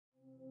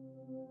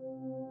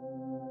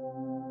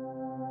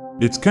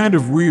It's kind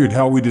of weird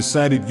how we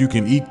decided you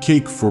can eat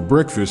cake for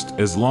breakfast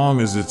as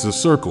long as it's a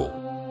circle.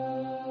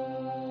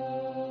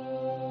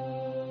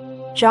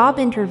 Job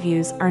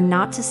interviews are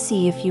not to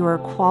see if you are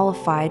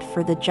qualified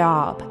for the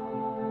job.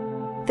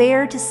 They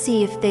are to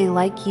see if they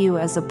like you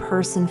as a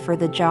person for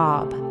the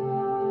job.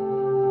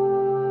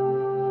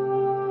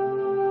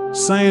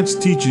 Science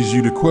teaches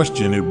you to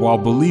question it while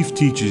belief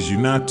teaches you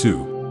not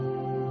to.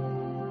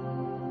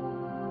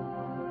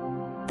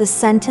 The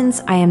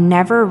sentence "I am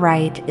never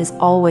right" is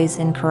always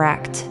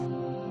incorrect.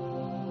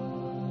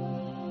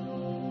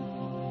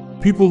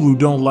 People who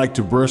don't like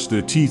to brush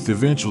their teeth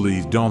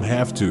eventually don't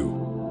have to.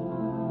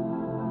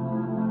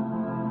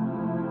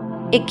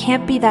 It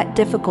can't be that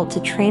difficult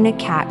to train a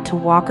cat to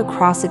walk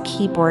across a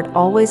keyboard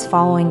always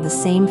following the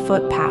same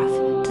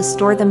footpath to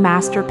store the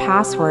master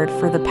password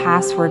for the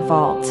password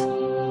vault.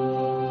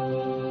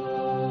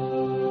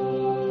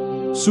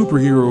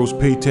 Superheroes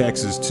pay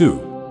taxes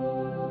too.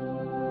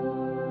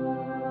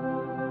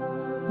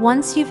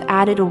 Once you've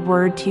added a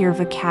word to your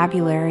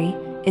vocabulary,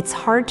 it's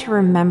hard to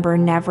remember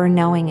never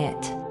knowing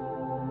it.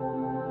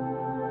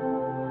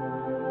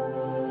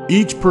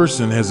 Each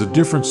person has a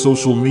different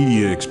social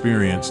media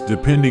experience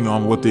depending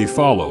on what they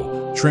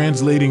follow,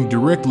 translating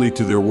directly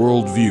to their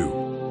worldview.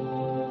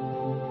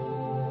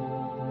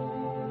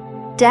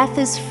 Death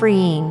is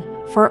freeing,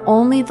 for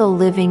only the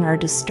living are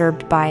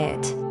disturbed by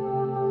it.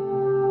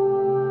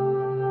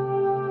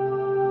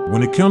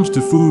 When it comes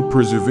to food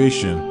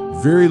preservation,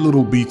 very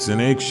little beats an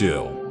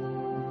eggshell.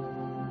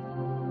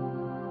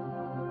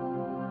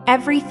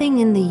 Everything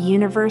in the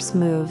universe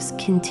moves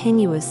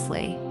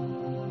continuously.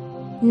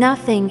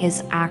 Nothing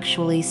is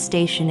actually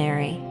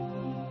stationary.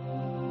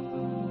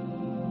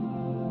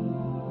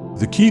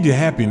 The key to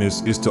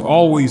happiness is to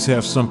always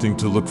have something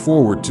to look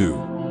forward to.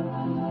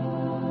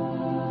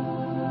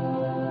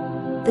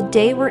 The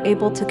day we're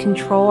able to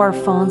control our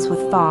phones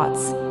with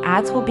thoughts,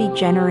 ads will be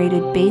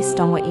generated based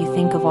on what you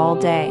think of all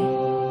day.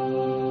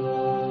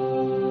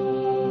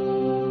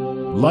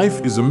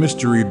 Life is a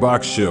mystery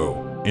box show,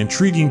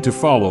 intriguing to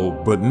follow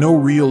but no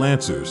real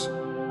answers.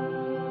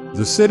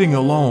 The setting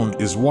alone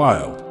is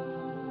wild.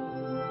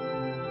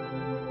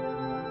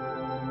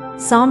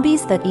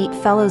 Zombies that eat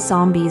fellow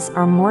zombies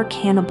are more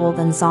cannibal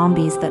than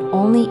zombies that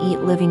only eat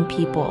living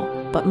people,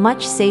 but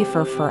much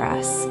safer for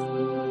us.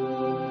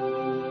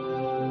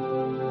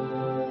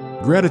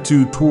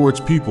 Gratitude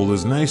towards people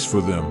is nice for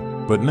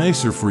them, but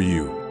nicer for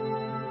you.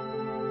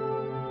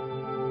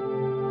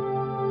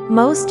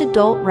 Most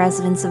adult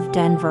residents of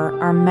Denver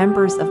are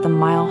members of the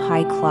Mile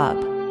High Club.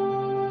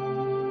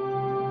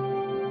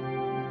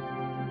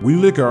 We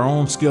lick our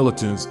own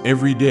skeletons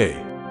every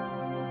day.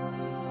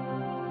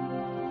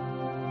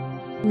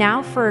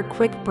 Now for a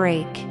quick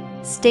break.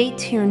 Stay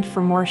tuned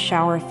for more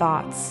shower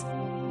thoughts.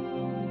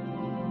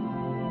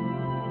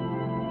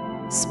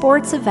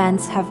 Sports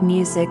events have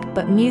music,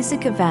 but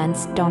music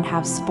events don't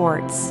have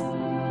sports.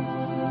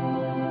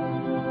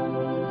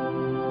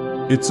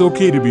 It's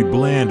okay to be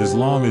bland as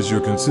long as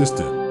you're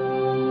consistent.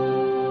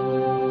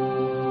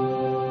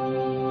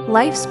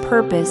 Life's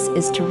purpose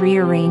is to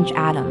rearrange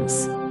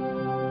atoms.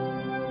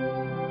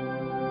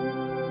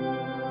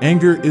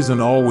 Anger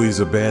isn't always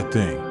a bad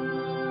thing.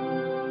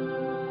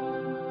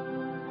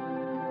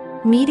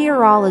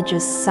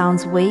 Meteorologist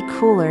sounds way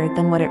cooler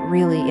than what it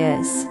really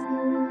is.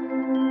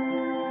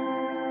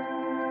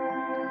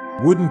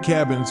 Wooden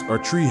cabins are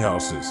tree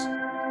houses.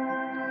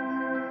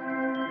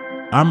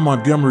 I'm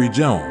Montgomery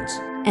Jones.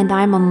 And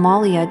I'm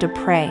Amalia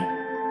Dupre.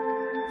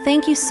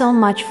 Thank you so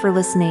much for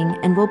listening,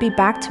 and we'll be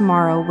back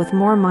tomorrow with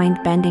more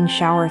mind-bending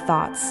shower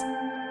thoughts.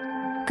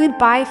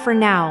 Goodbye for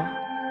now.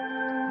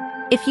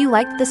 If you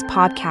liked this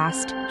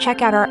podcast,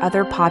 check out our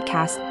other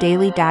podcast,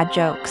 Daily Dad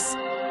Jokes.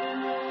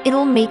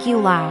 It'll make you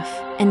laugh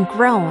and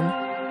groan.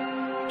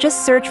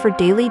 Just search for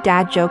Daily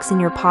Dad Jokes in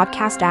your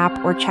podcast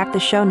app or check the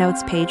show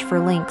notes page for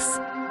links.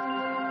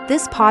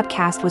 This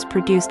podcast was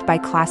produced by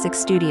Classic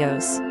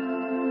Studios.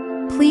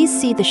 Please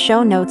see the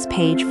show notes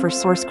page for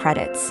source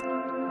credits.